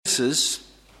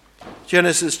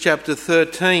Genesis chapter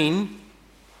 13.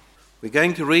 We're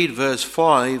going to read verse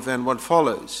 5 and what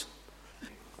follows.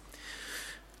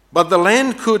 But the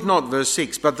land could not, verse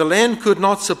 6, but the land could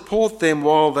not support them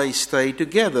while they stayed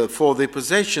together, for their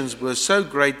possessions were so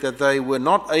great that they were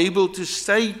not able to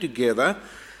stay together.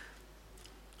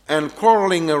 And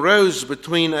quarreling arose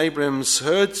between Abram's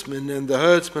herdsmen and the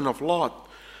herdsmen of Lot.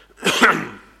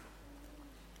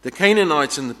 The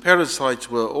Canaanites and the Perizzites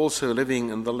were also living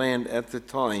in the land at the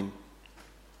time.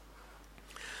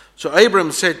 So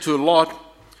Abram said to Lot,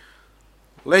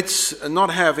 "Let's not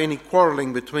have any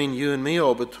quarreling between you and me,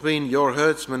 or between your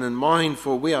herdsmen and mine,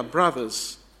 for we are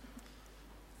brothers.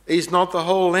 Is not the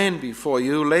whole land before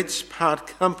you? Let's part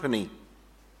company.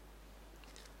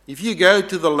 If you go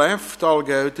to the left, I'll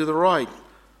go to the right.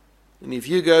 And if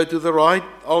you go to the right,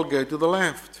 I'll go to the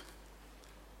left."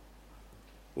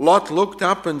 Lot looked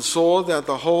up and saw that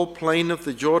the whole plain of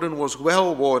the Jordan was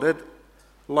well watered,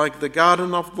 like the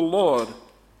garden of the Lord,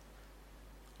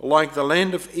 like the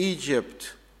land of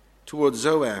Egypt towards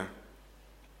Zoar.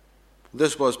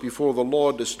 This was before the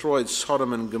Lord destroyed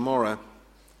Sodom and Gomorrah.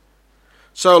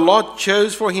 So Lot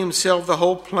chose for himself the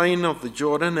whole plain of the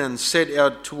Jordan and set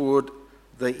out toward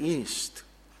the east.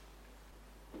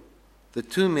 The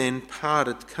two men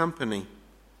parted company.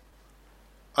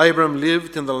 Abram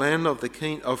lived in the land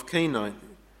of Canaan,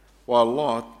 while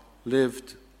Lot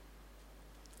lived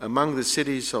among the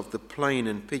cities of the plain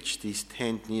and pitched his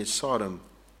tent near Sodom.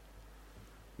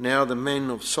 Now the men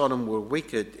of Sodom were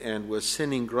wicked and were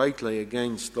sinning greatly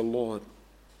against the Lord.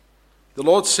 The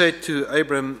Lord said to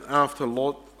Abram after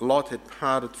Lot had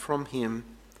parted from him,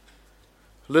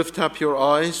 "Lift up your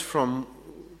eyes from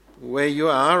where you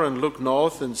are and look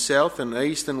north and south and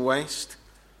east and west.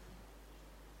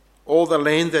 All the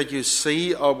land that you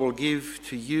see I will give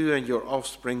to you and your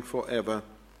offspring forever.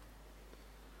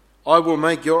 I will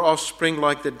make your offspring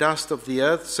like the dust of the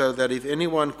earth, so that if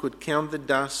anyone could count the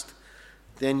dust,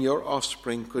 then your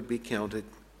offspring could be counted.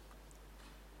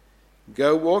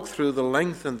 Go walk through the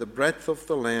length and the breadth of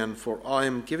the land, for I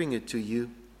am giving it to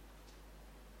you."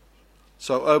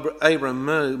 So Abram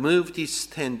moved his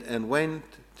tent and went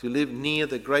to live near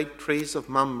the great trees of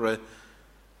Mamre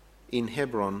in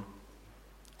Hebron,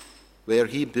 where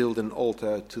he built an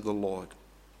altar to the Lord.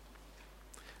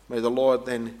 May the Lord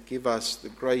then give us the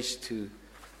grace to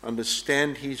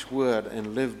understand his word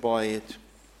and live by it.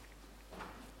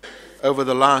 Over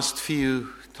the last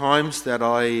few times that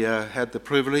I had the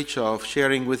privilege of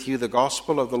sharing with you the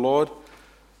gospel of the Lord,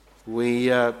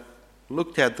 we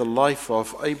looked at the life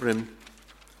of Abram,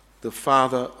 the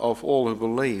father of all who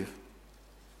believe.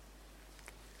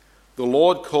 The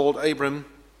Lord called Abram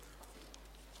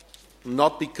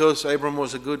not because Abram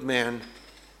was a good man,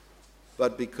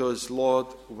 but because Lord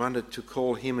wanted to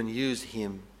call him and use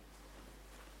him.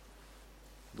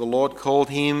 The Lord called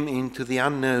him into the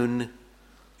unknown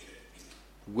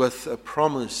with a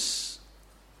promise,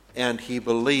 and he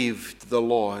believed the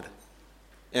Lord,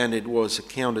 and it was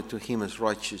accounted to him as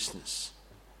righteousness.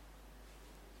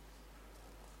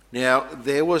 Now,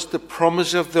 there was the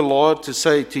promise of the Lord to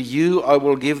say, "To you I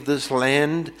will give this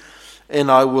land, and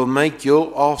I will make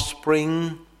your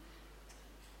offspring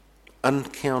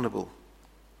uncountable."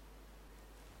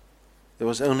 There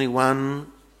was only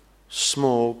one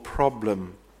small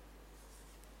problem.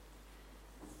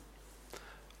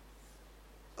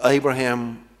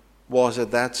 Abraham was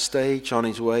at that stage on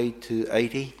his way to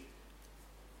 80,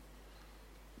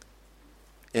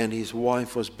 and his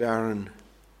wife was barren.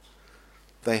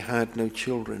 They had no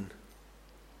children.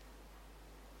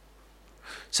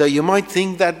 So you might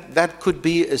think that that could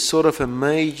be a sort of a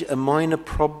minor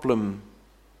problem,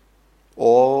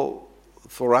 or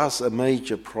for us a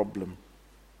major problem.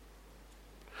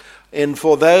 And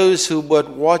for those who would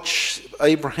watch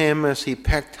Abraham as he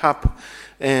packed up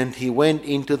and he went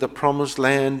into the promised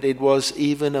land, it was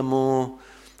even a more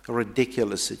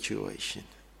ridiculous situation.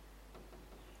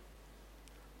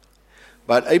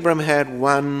 But Abraham had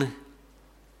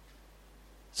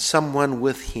someone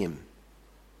with him,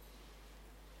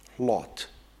 Lot.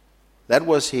 That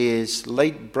was his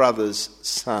late brother's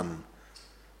son.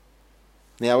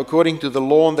 Now, according to the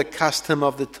law and the custom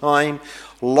of the time,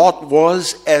 Lot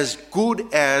was as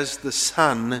good as the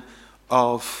son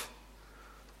of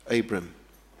Abram.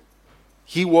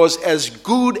 He was as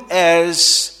good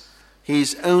as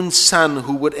his own son,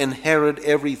 who would inherit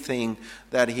everything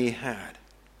that he had.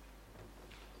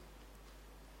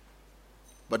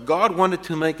 But God wanted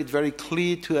to make it very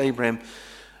clear to Abraham,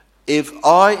 if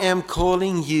I am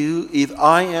calling you, if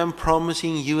I am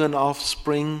promising you an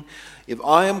offspring, if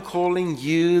I am calling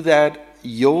you that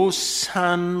in your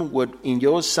son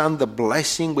the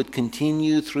blessing would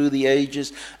continue through the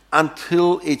ages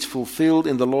until it's fulfilled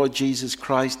in the Lord Jesus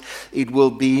Christ. It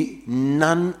will be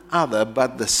none other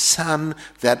but the Son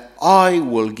that I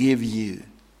will give you.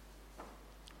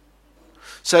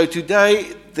 So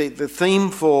today, the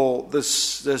theme for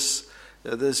this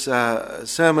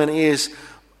sermon is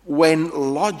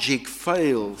when logic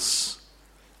fails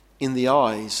in the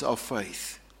eyes of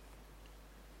faith.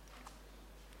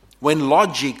 When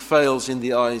logic fails in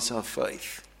the eyes of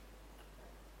faith.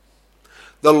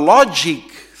 The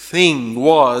logic thing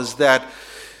was that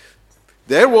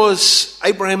there was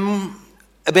Abraham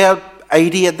about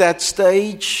 80 at that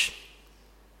stage.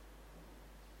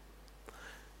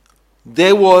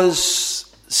 There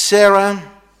was Sarah,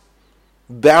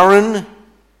 barren.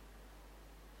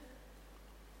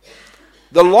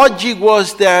 The logic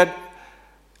was that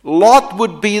Lot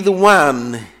would be the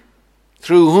one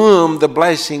through whom the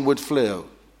blessing would flow.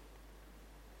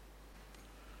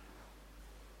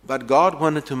 But God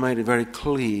wanted to make it very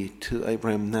clear to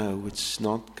Abraham, no, it's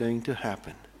not going to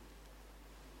happen.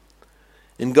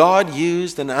 And God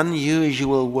used an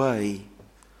unusual way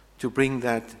to bring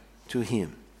that to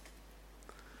him.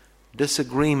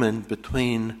 Disagreement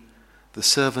between the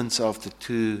servants of the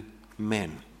two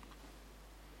men.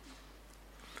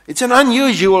 It's an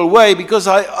unusual way because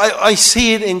I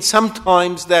see it in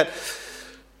sometimes that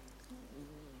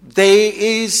there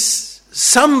is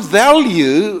some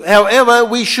value, however,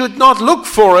 we should not look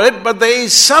for it, but there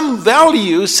is some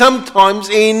value sometimes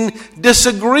in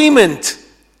disagreement.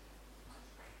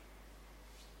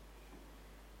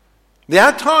 There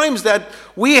are times that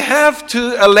we have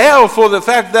to allow for the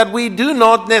fact that we do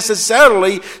not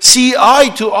necessarily see eye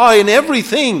to eye in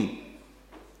everything.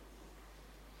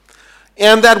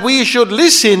 And that we should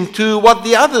listen to what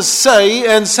the others say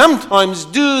and sometimes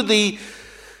do the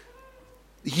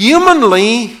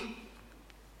humanly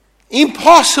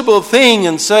impossible thing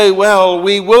and say, well,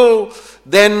 we will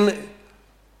then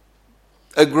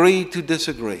agree to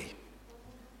disagree.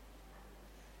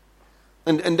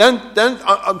 And don't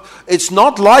it's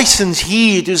not license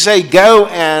here to say go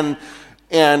and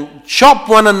chop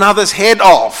one another's head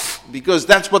off, because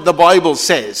that's what the Bible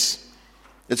says.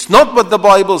 It's not what the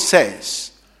Bible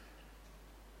says.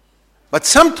 But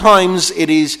sometimes it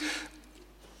is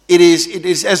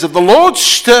as if the Lord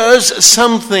stirs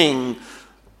something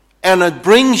and it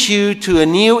brings you to a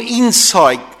new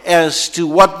insight as to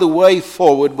what the way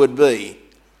forward would be.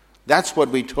 That's what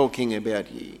we're talking about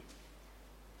here.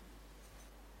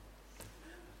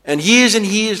 And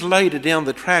years later down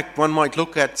the track, one might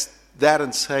look at that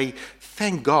and say,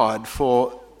 thank God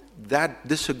for that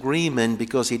disagreement,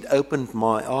 because it opened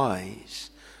my eyes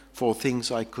for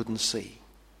things I couldn't see.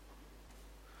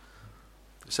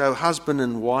 So husband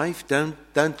and wife,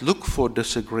 don't look for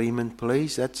disagreement,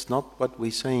 please. That's not what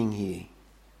we're saying here.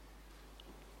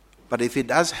 But if it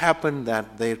does happen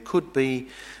that there could be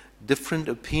different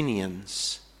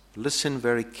opinions, listen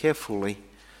very carefully,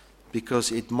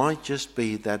 because it might just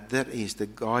be that is the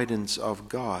guidance of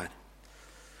God.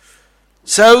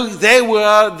 So there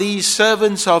were these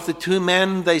servants of the two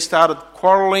men. They started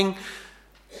quarreling.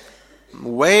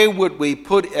 Where would we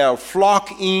put our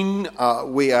flock in?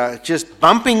 We are just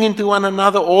bumping into one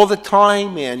another all the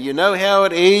time, and you know how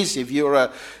it is. If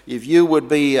you would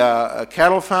be a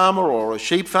cattle farmer or a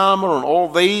sheep farmer and all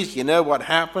these, you know what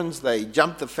happens. They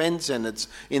jump the fence, and it's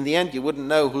in the end you wouldn't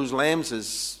know whose lambs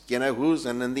is whose,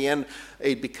 and in the end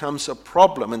it becomes a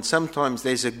problem. And sometimes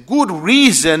there's a good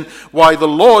reason why the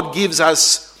Lord gives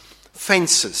us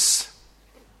fences.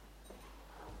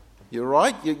 You're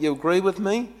right? You agree with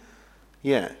me?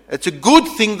 Yeah. It's a good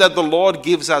thing that the Lord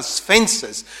gives us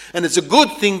fences. And it's a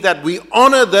good thing that we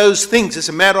honor those things. As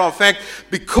a matter of fact,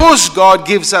 because God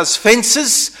gives us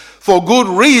fences for good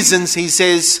reasons, he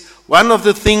says, one of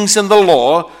the things in the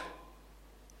law,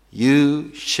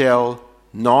 you shall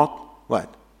not,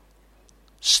 what?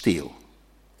 Steal.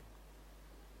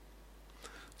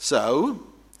 So,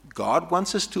 God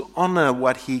wants us to honor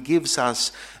what he gives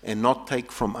us and not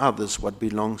take from others what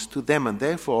belongs to them. And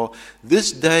therefore,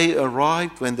 this day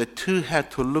arrived when the two had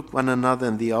to look one another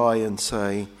in the eye and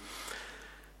say,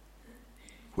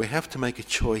 we have to make a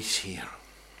choice here.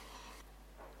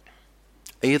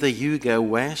 Either you go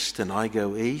west and I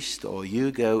go east, or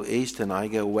you go east and I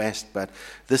go west, but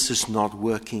this is not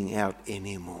working out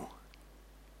anymore.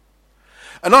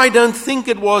 And I don't think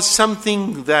it was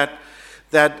something that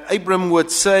Abram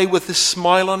would say with a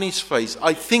smile on his face.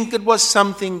 I think it was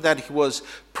something that he was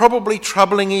probably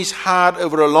troubling his heart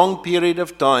over a long period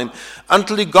of time,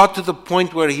 until he got to the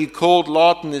point where he called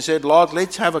Lot and he said, Lot,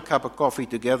 let's have a cup of coffee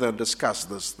together and discuss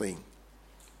this thing.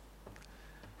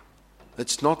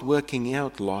 It's not working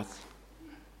out, Lot.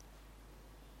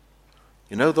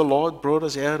 You know, the Lord brought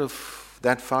us out of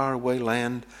that faraway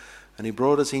land, and He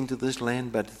brought us into this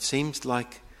land, but it seems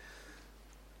like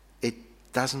it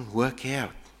doesn't work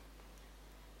out.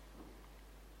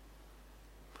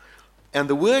 And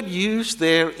the word used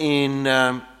there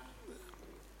in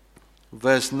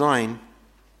verse 9,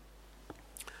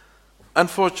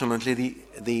 unfortunately,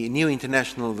 the New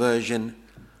International Version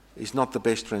is not the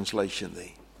best translation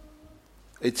there.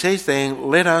 It says there,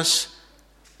 let us,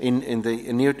 in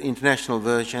the New International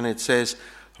Version, it says,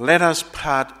 let us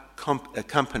part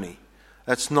company.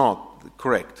 That's not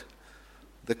correct.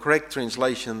 The correct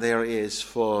translation there is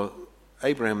for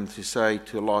Abraham to say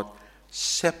to Lot,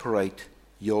 separate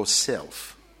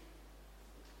yourself.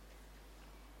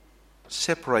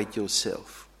 Separate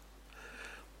yourself.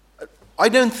 I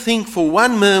don't think for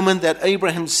one moment that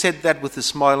Abraham said that with a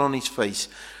smile on his face.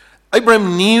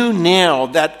 Abraham knew now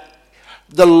that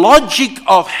the logic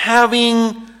of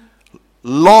having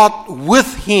Lot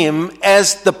with him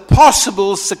as the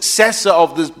possible successor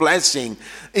of this blessing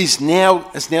has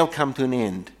now come to an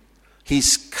end.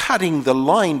 He's cutting the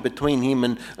line between him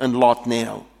and Lot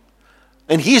now.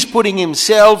 And he's putting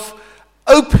himself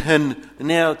open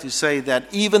now to say that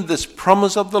even this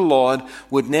promise of the Lord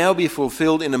would now be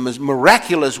fulfilled in a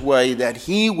miraculous way that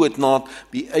he would not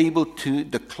be able to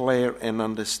declare and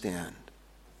understand.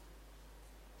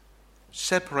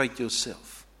 Separate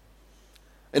yourself.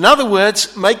 In other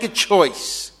words, make a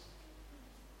choice.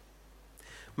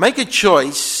 Make a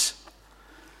choice.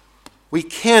 We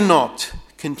cannot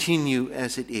continue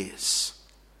as it is.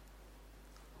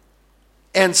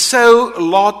 And so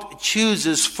Lot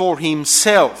chooses for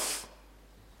himself.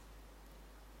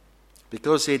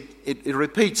 Because it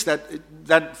repeats,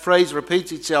 that phrase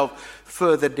repeats itself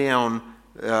further down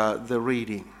the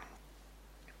reading.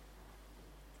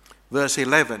 Verse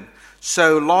 11.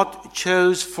 So Lot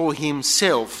chose for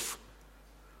himself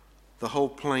the whole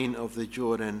plain of the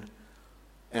Jordan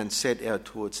and set out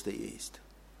towards the east.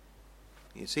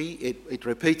 You see, it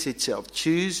repeats itself.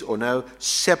 Choose or no,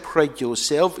 separate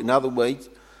yourself. In other words,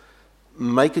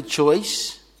 make a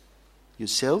choice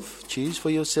yourself. Choose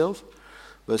for yourself.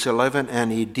 Verse 11,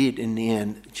 and he did in the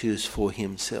end choose for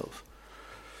himself.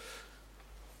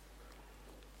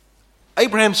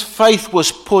 Abraham's faith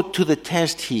was put to the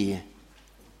test here.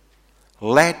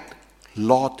 Let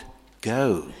Lot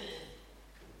go.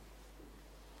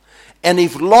 And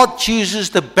if Lot chooses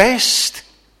the best,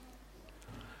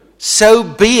 so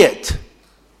be it.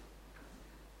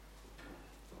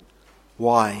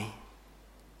 Why?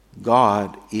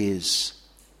 God is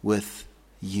with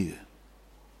you.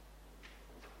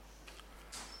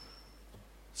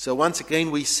 So once again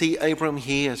we see Abram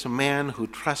here as a man who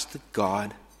trusted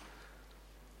God.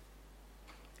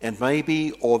 And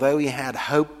maybe, although he had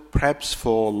hope perhaps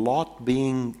for Lot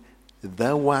being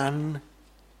the one,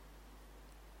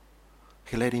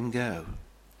 he let him go.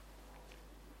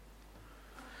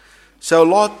 So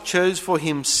Lot chose for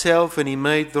himself and he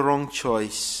made the wrong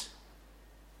choice.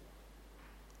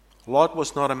 Lot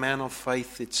was not a man of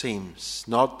faith, it seems.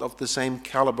 Not of the same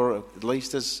caliber, at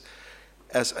least as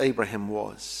Abraham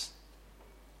was.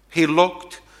 He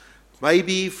looked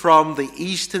maybe from the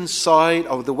eastern side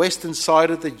or the western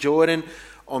side of the Jordan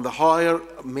on the higher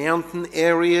mountain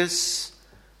areas.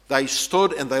 They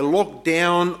stood and they looked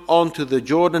down onto the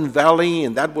Jordan Valley,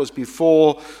 and that was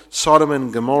before Sodom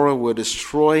and Gomorrah were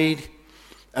destroyed.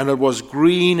 And it was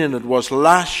green and it was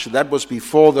lush. That was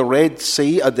before the Red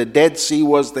Sea, the Dead Sea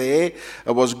was there.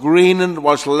 It was green and it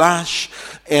was lush.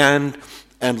 And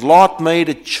Lot made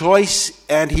a choice,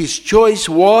 and his choice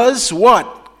was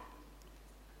what?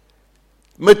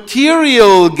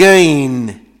 Material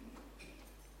gain.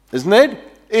 Isn't it?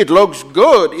 It looks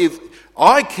good. If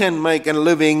I can make a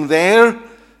living there,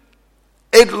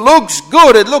 it looks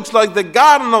good. It looks like the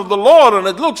garden of the Lord, and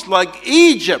it looks like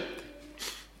Egypt.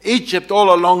 Egypt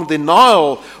all along the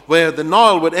Nile, where the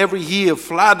Nile would every year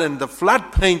flood, and the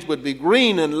floodplains would be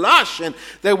green and lush, and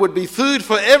there would be food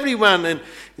for everyone. And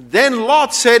then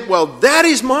Lot said, well, that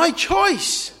is my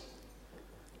choice.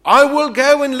 I will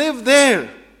go and live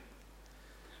there.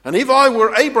 And if I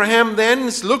were Abraham then,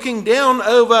 looking down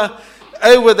over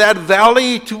that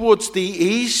valley towards the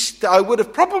east, I would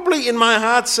have probably in my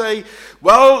heart say,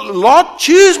 well, Lot,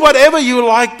 choose whatever you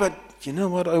like, but you know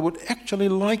what? I would actually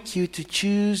like you to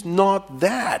choose not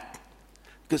that,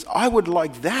 because I would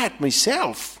like that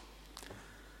myself.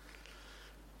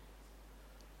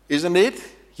 Isn't it?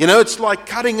 You know, it's like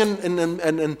cutting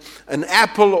an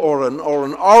apple or an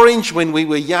orange when we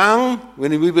were young,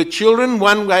 when we were children.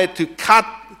 One had to cut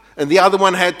and the other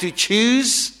one had to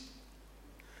choose.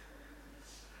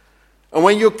 And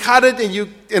when you cut it and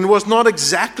it was not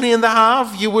exactly in the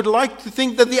half, you would like to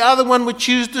think that the other one would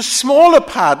choose the smaller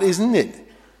part, isn't it?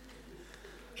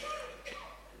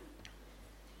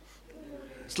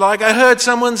 It's like I heard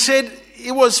someone said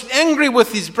he was angry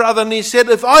with his brother, and he said,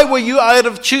 if I were you, I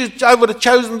would have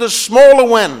chosen the smaller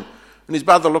one. And his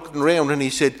brother looked around and he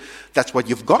said, that's what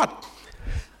you've got.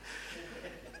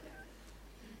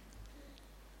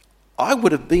 I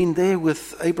would have been there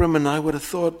with Abram and I would have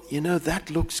thought, that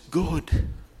looks good.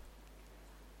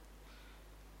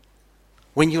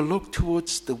 When you look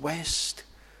towards the west,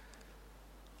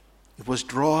 it was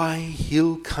dry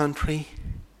hill country,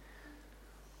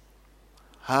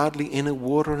 hardly any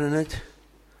water in it.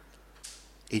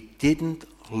 It didn't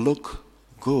look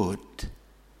good.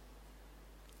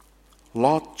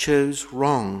 Lot chose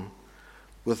wrong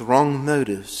with wrong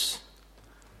motives.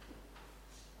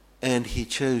 And he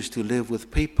chose to live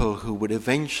with people who would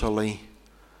eventually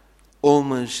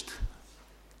almost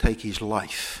take his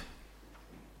life.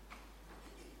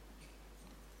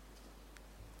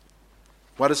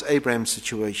 What is Abraham's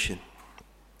situation?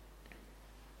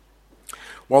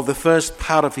 Well, the first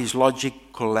part of his logic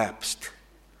collapsed.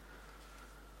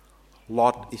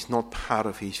 Lot is not part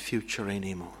of his future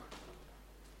anymore.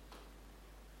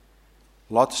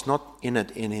 Lot's not in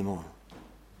it anymore.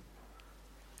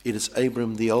 It is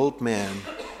Abram, the old man,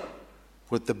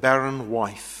 with the barren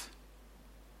wife,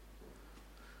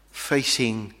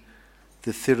 facing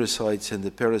the Pharisees and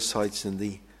the Perizzites and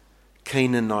the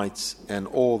Canaanites and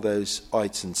all those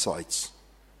ites and sites.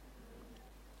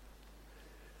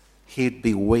 He'd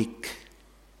be weak.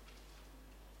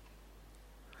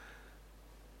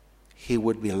 He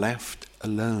would be left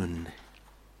alone.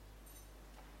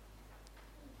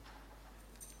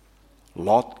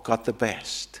 Lot got the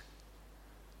best.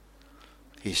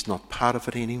 He's not part of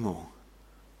it anymore.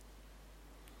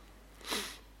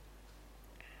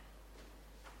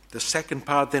 The second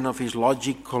part then of his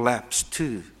logic collapsed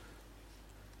too.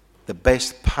 The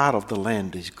best part of the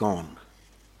land is gone.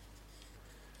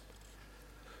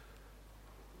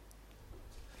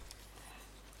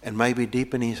 And maybe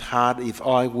deep in his heart, if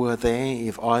I were there,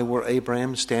 if I were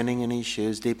Abraham standing in his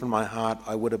shoes, deep in my heart,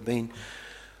 I would have been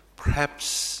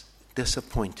perhaps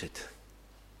disappointed.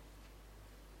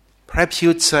 Perhaps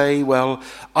you'd say, well,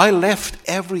 I left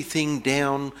everything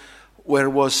down where it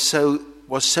was so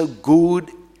good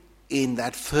in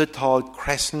that fertile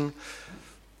crescent,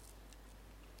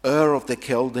 Ur of the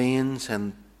Chaldeans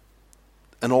and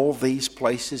all these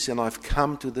places, and I've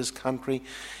come to this country,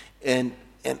 and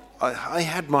I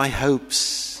had my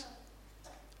hopes,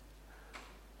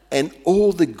 and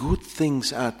all the good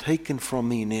things are taken from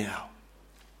me now.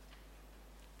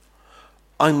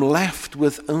 I'm left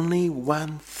with only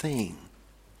one thing.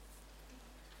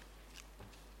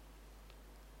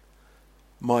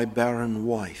 My barren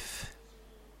wife.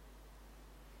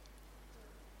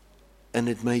 And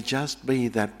it may just be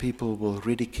that people will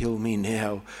ridicule me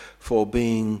now for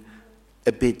being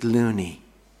a bit loony.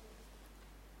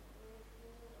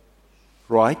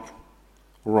 Right?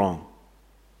 Wrong.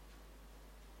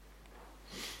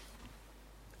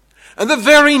 And the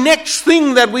very next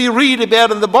thing that we read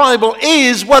about in the Bible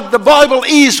is what the Bible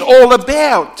is all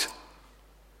about.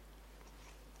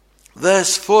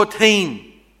 Verse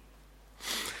 14.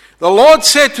 The Lord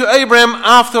said to Abraham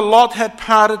after Lot had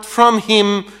parted from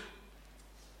him,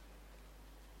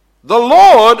 the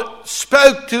Lord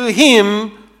spoke to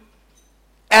him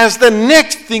as the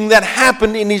next thing that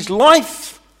happened in his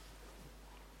life.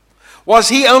 Was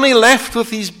he only left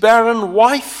with his barren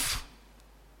wife?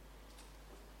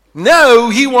 No,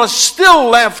 he was still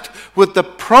left with the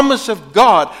promise of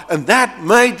God, and that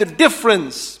made the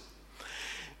difference.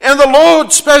 And the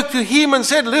Lord spoke to him and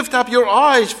said, lift up your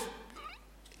eyes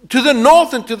to the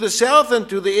north and to the south and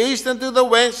to the east and to the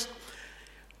west.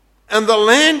 And the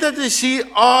land that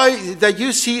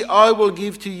you see, I will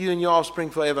give to you and your offspring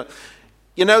forever.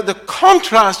 The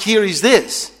contrast here is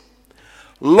this.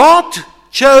 Lot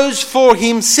chose for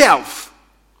himself.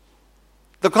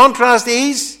 The contrast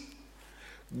is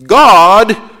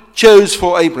God chose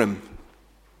for Abram.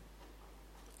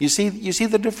 You see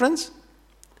the difference?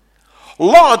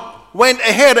 Lot went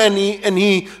ahead and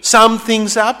he summed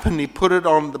things up and he put it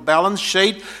on the balance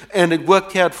sheet, and it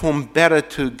worked out for him better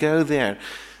to go there.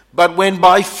 But when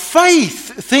by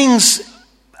faith things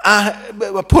are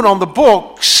put on the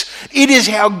books, it is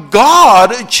how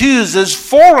God chooses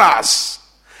for us.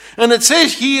 And it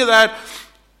says here that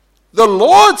the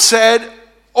Lord said,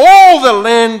 all the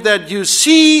land that you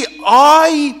see,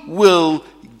 I will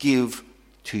give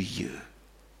to you.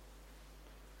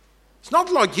 It's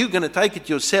not like you're going to take it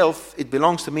yourself. It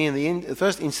belongs to me in the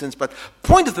first instance. But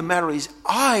point of the matter is,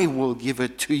 I will give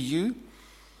it to you.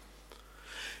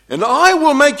 And I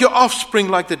will make your offspring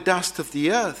like the dust of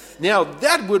the earth. Now,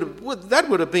 that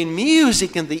would have been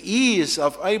music in the ears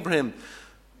of Abraham,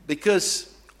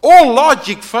 because all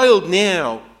logic failed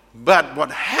now. But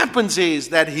what happens is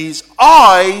that his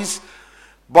eyes,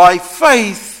 by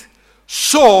faith,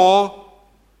 saw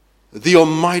the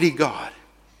Almighty God.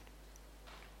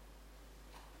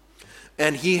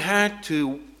 And he had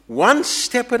to, one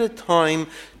step at a time,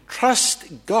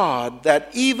 trust God that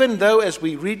even though, as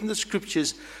we read in the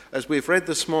scriptures, as we've read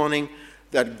this morning,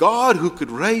 that God who could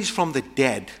raise from the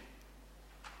dead,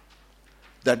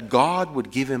 that God would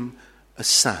give him a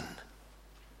son.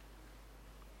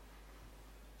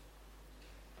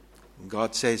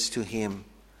 God says to him,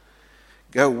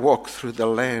 go walk through the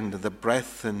land, the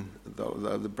breadth and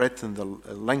the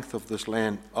length of this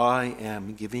land. I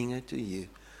am giving it to you.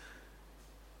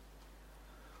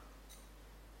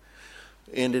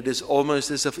 And it is almost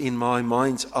as if in my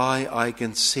mind's eye I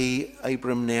can see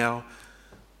Abram now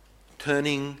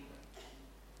turning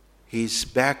his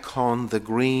back on the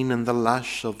green and the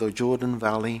lush of the Jordan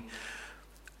Valley.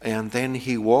 And then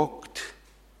he walked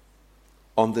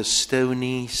on the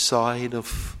stony side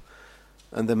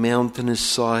and the mountainous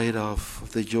side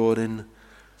of the Jordan.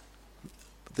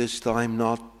 This time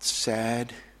not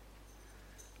sad,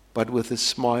 but with a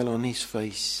smile on his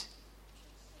face.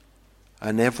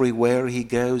 And everywhere he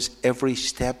goes, every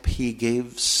step he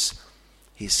gives,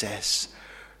 he says,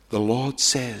 the Lord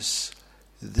says,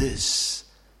 this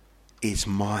is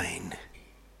mine.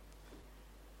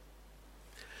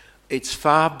 It's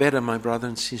far better, my brother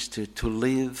and sister, to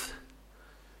live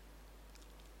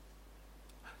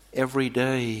every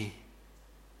day,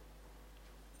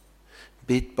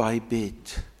 bit by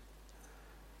bit,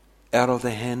 out of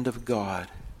the hand of God,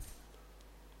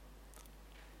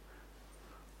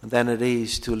 than it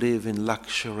is to live in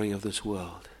luxury of this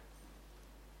world.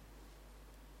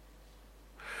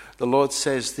 The Lord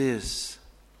says this: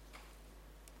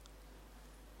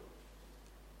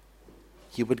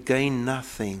 you would gain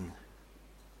nothing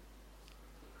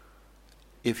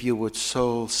if you would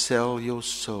sell your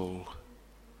soul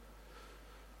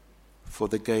for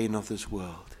the gain of this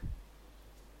world.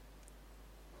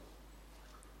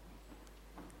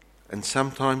 And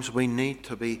sometimes we need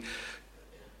to be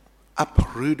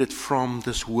uprooted from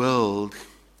this world,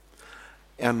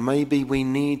 and maybe we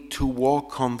need to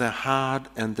walk on the hard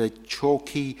and the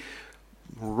chalky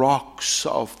rocks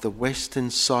of the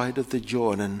western side of the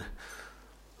Jordan,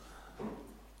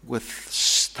 with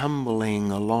stumbling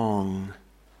along,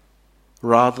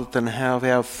 rather than have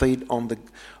our feet on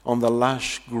the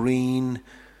lush green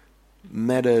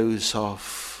meadows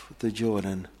of the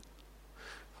Jordan,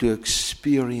 to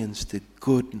experience the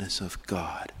goodness of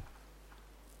God.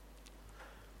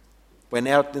 When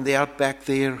out in the outback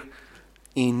there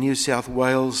in New South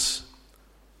Wales,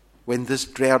 when this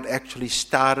drought actually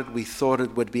started, we thought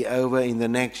it would be over in the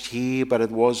next year, but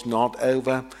it was not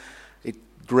over. It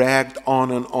dragged on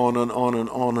and on and on and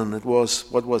on, and it was,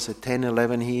 10,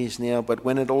 11 years now. But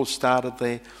when it all started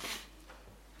there,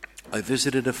 I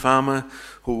visited a farmer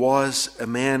who was a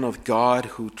man of God,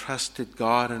 who trusted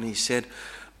God, and he said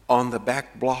on the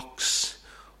back blocks,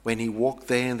 when he walked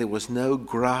there and there was no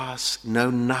grass,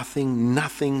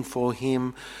 nothing for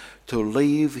him to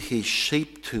leave his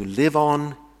sheep to live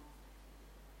on,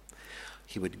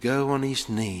 he would go on his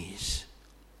knees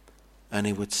and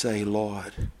he would say,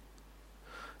 Lord,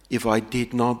 if I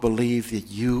did not believe that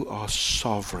you are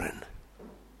sovereign,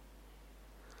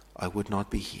 I would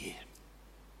not be here.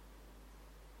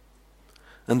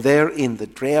 And there in the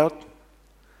drought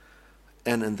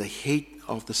and in the heat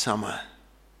of the summer,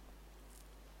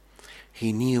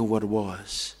 he knew what it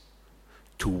was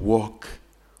to walk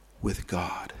with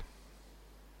God.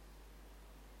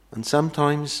 And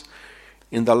sometimes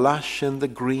in the lush and the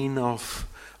green of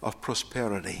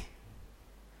prosperity,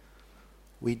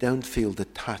 we don't feel the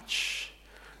touch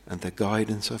and the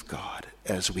guidance of God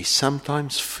as we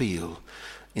sometimes feel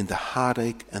in the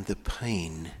heartache and the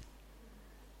pain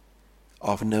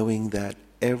of knowing that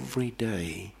every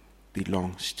day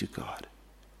belongs to God.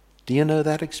 Do you know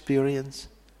that experience?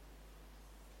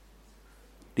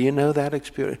 Do you know that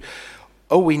experience?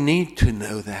 Oh, we need to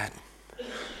know that.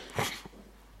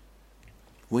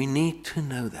 We need to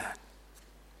know that.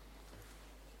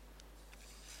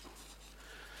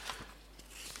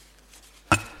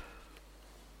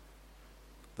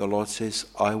 The Lord says,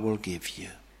 I will give you.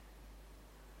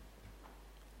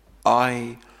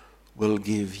 I will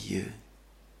give you.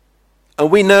 And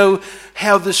we know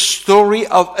how the story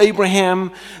of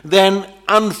Abraham then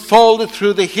unfolded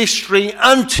through the history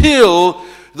until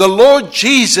the Lord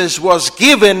Jesus was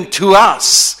given to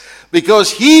us,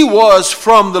 because he was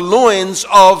from the loins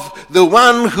of the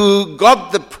one who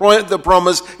got the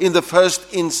promise in the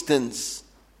first instance.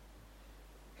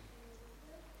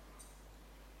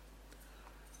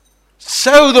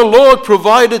 So the Lord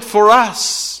provided for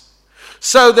us,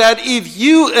 so that if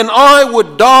you and I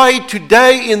would die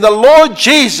today in the Lord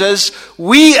Jesus,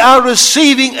 we are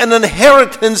receiving an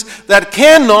inheritance that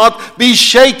cannot be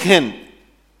shaken.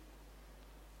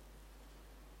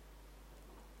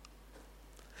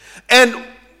 And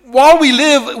while we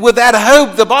live with that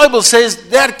hope, the Bible says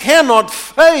that cannot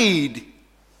fade.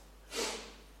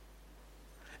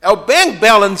 Our bank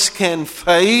balance can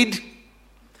fade.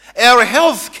 Our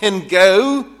health can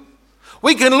go.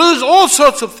 We can lose all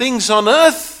sorts of things on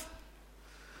earth.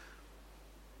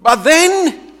 But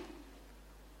then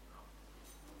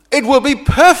it will be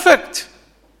perfect.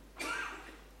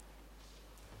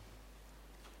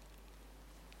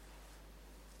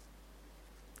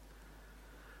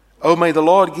 Oh, may the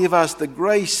Lord give us the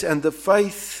grace and the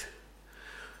faith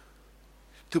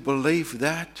to believe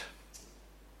that.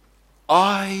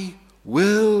 I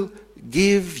will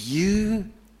give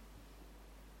you.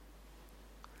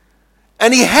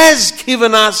 And he has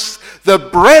given us the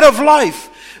bread of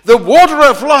life, the water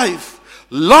of life,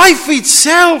 life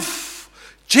itself,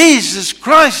 Jesus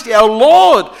Christ our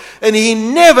Lord. And he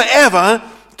never ever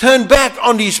turned back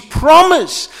on his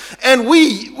promise. And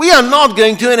we are not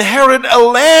going to inherit a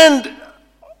land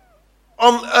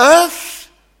on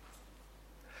earth.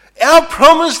 Our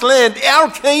promised land, our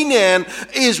Canaan,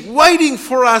 is waiting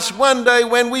for us one day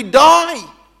when we die.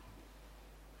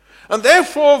 And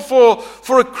therefore,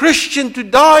 for a Christian to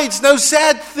die, it's no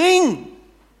sad thing.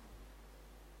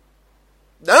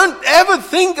 Don't ever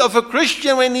think of a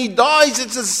Christian when he dies,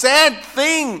 it's a sad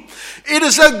thing. It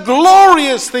is a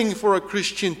glorious thing for a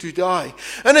Christian to die.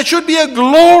 And it should be a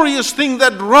glorious thing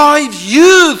that drives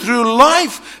you through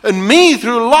life and me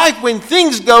through life when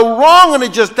things go wrong and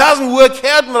it just doesn't work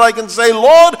out. And I can say,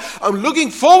 Lord, I'm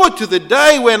looking forward to the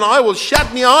day when I will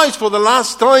shut my eyes for the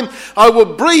last time. I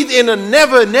will breathe in and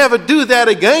never do that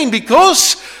again,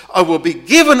 because I will be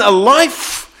given a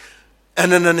life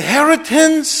and an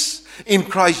inheritance in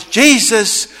Christ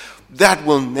Jesus that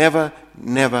will never,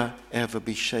 ever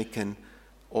be shaken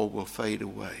or will fade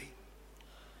away.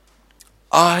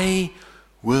 I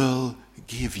will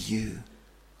give you.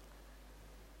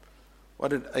 What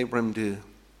did Abram do?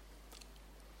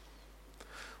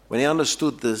 When he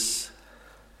understood this,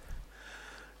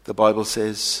 the Bible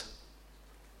says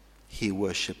he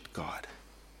worshipped God.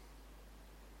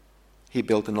 He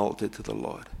built an altar to the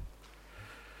Lord.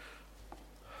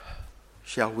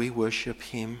 Shall we worship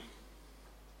him?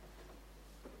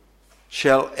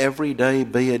 Shall every day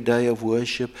be a day of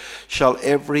worship? Shall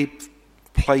every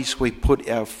place we put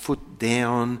our foot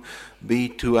down be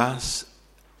to us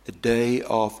a day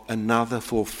of another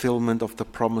fulfillment of the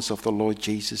promise of the Lord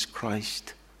Jesus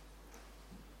Christ?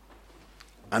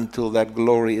 Until that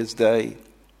glorious day.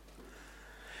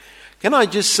 Can I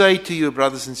just say to you,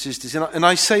 brothers and sisters, and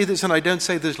I say this and I don't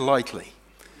say this lightly.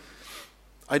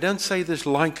 I don't say this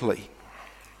lightly.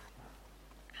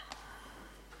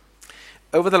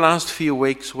 Over the last few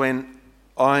weeks, when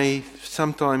I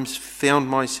sometimes found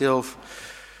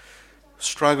myself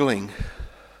struggling,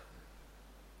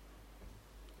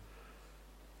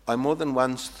 I more than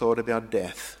once thought about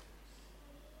death.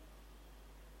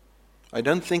 I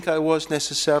don't think I was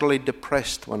necessarily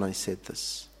depressed when I said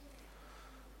this.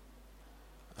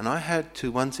 And I had to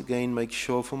once again make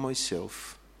sure for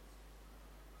myself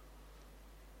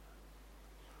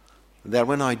that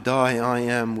when I die, I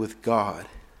am with God.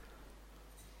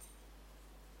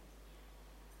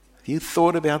 Have you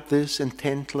thought about this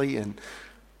intently? And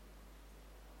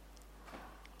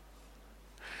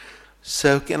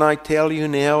so can I tell you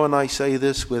now, and I say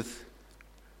this with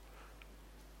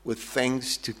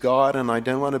thanks to God, and I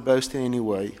don't want to boast in any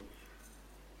way.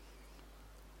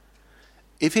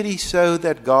 If it is so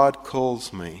that God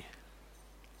calls me,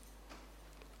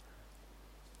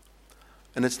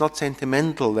 and it's not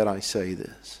sentimental that I say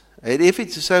this, if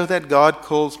it's so that God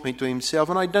calls me to himself,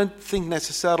 and I don't think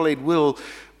necessarily it will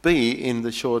be in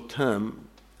the short term.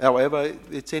 However,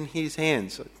 it's in his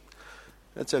hands. So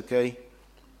that's okay.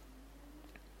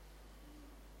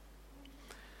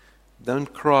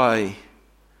 Don't cry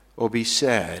or be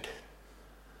sad.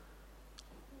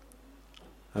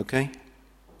 Okay?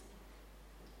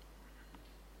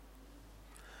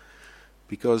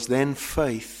 Because then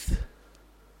faith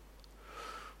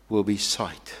will be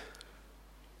sight.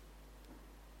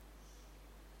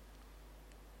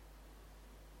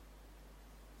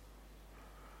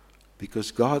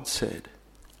 Because God said,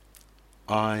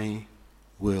 I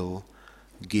will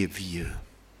give you.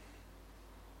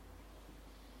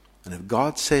 And if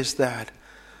God says that,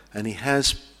 and He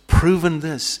has proven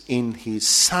this in His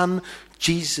Son,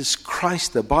 Jesus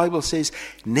Christ, the Bible says,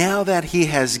 now that He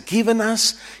has given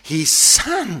us His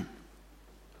Son,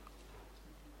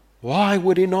 why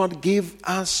would He not give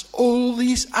us all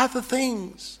these other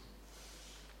things?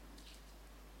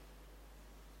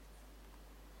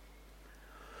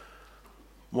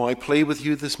 My plea with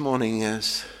you this morning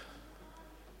is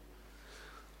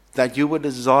that you would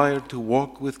desire to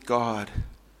walk with God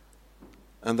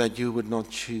and that you would not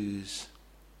choose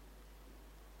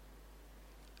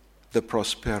the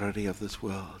prosperity of this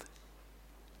world.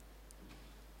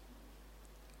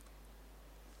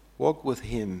 Walk with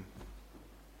Him.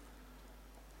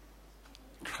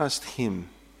 Trust Him.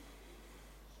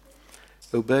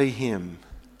 Obey Him.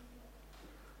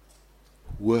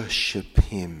 Worship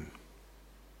Him.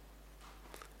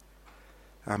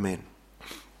 Amen.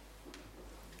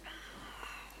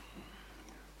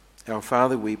 Our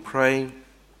Father, we pray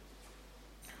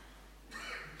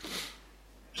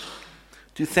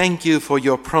to thank you for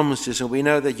your promises, and we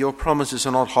know that your promises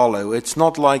are not hollow. It's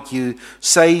not like you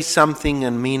say something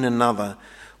and mean another.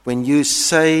 When you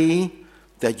say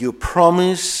that you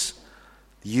promise,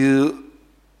 you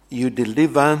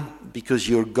deliver, because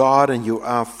you're God and you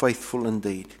are faithful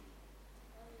indeed.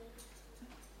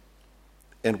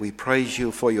 And we praise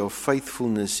you for your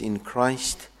faithfulness in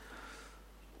Christ.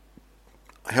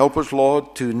 Help us,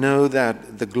 Lord, to know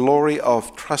that the glory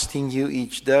of trusting you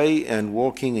each day and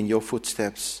walking in your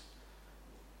footsteps,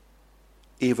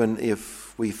 even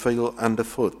if we feel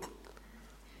underfoot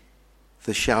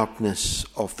the sharpness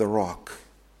of the rock.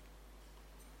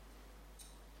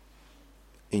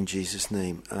 In Jesus'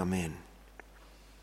 name, amen.